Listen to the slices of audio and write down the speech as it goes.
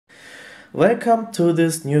Welcome to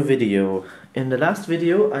this new video. In the last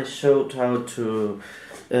video I showed how to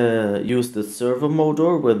use the servo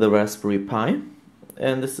motor with the Raspberry Pi,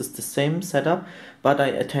 and this is the same setup, but I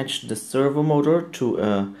attached the servo motor to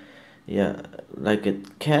a like a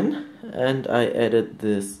can, and I added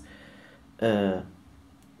this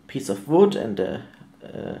piece of wood and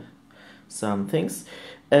some things.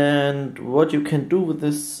 And what you can do with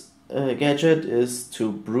this gadget is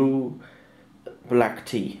to brew black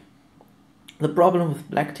tea. The problem with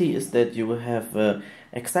black tea is that you have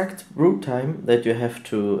exact brew time that you have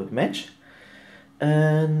to match,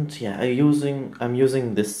 and yeah, I'm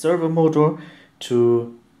using this servo motor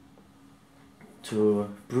to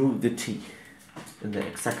brew the tea in the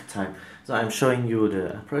exact time. So I'm showing you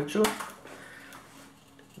the aperture.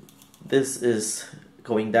 This is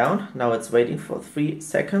going down. Now it's waiting for 3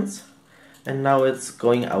 seconds, and now it's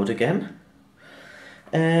going out again.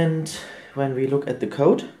 And when we look at the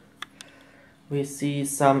code, we see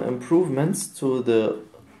some improvements to the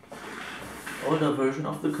older version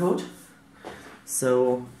of the code.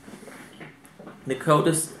 So the code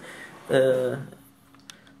is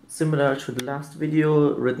similar to the last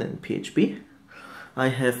video, written in PHP. I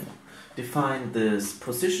have defined this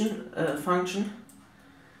position function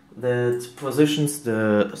that positions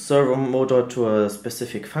the servo motor to a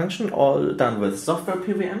specific function, all done with software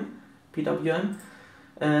PWM.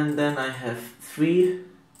 And then I have 3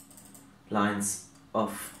 lines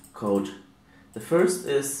of code. The first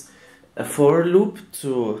is a for loop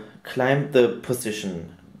to climb the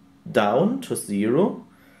position down to 0,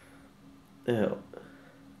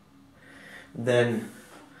 then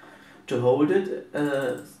to hold it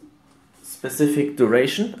a specific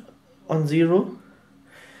duration on 0,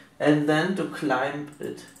 and then to climb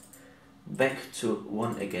it back to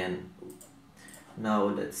 1 again. Now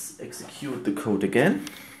let's execute the code again.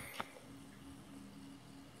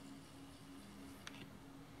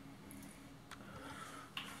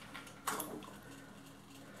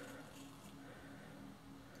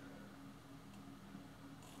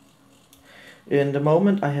 In the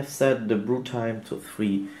moment I have set the brew time to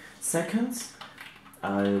 3 seconds.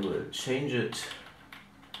 I will change it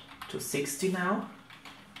to 60 now.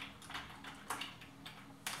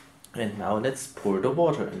 And now let's pour the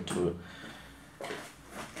water into.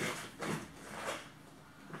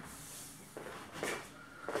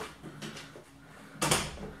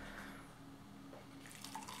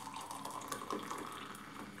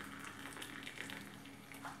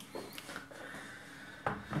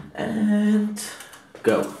 And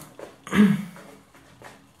go.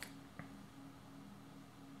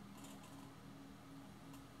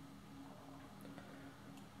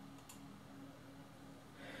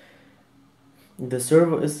 The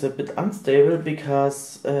servo is a bit unstable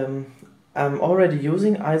because I'm already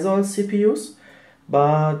using Isol CPUs,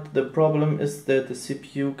 but the problem is that the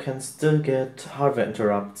CPU can still get hardware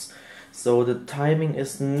interrupts. So the timing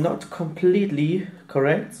is not completely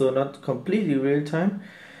correct, so not completely real time.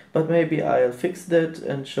 But maybe I'll fix that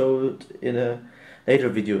and show it in a later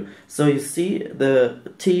video. So you see the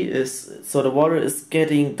water is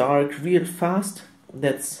getting dark real fast.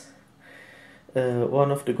 That's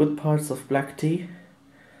one of the good parts of black tea.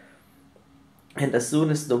 And as soon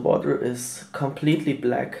as the water is completely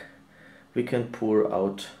black, we can pour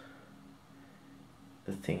out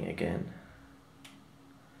the thing again.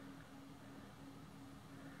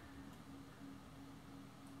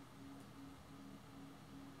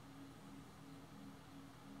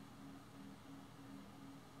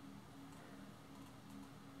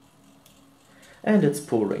 And it's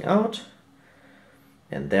pouring out,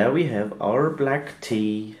 and there we have our black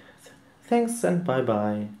tea. Thanks and bye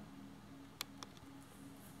bye.